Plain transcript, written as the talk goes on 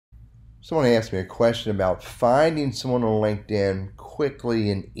Someone asked me a question about finding someone on LinkedIn quickly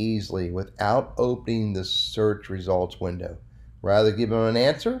and easily without opening the search results window. Rather than give them an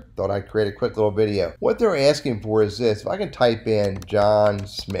answer, thought I'd create a quick little video. What they're asking for is this. If I can type in John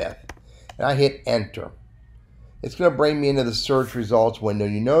Smith and I hit enter, it's going to bring me into the search results window.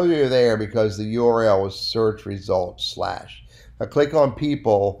 You know you're there because the URL is search results / If I click on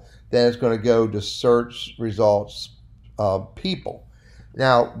people, then it's going to go to search results people.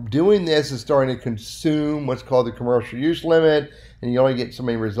 Now, doing this is starting to consume what's called the commercial use limit, and you only get so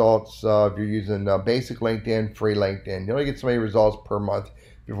many results if you're using basic LinkedIn, free LinkedIn. You only get so many results per month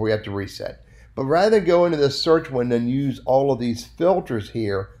before you have to reset. But rather than go into the search window and use all of these filters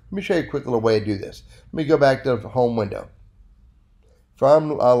here, let me show you a quick little way to do this. Let me go back to the home window.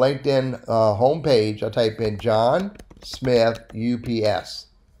 From LinkedIn homepage, I type in John Smith UPS.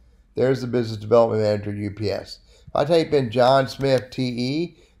 There's the Business Development Manager UPS. If I type in John Smith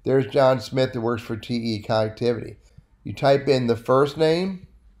TE, there's John Smith that works for TE Connectivity. You type in the first name,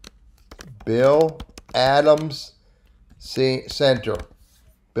 Bill Adams Center.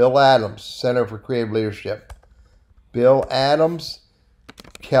 Bill Adams, Center for Creative Leadership. Bill Adams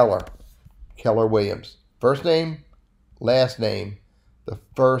Keller Williams. First name, last name, the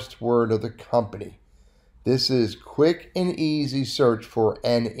first word of the company. This is quick and easy search for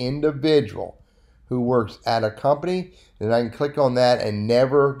an individual who works at a company, and I can click on that and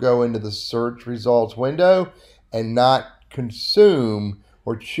never go into the search results window and not consume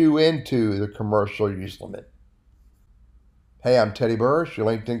or chew into the commercial use limit. Hey, I'm Teddy Burrish, your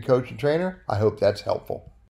LinkedIn coach and trainer. I hope that's helpful.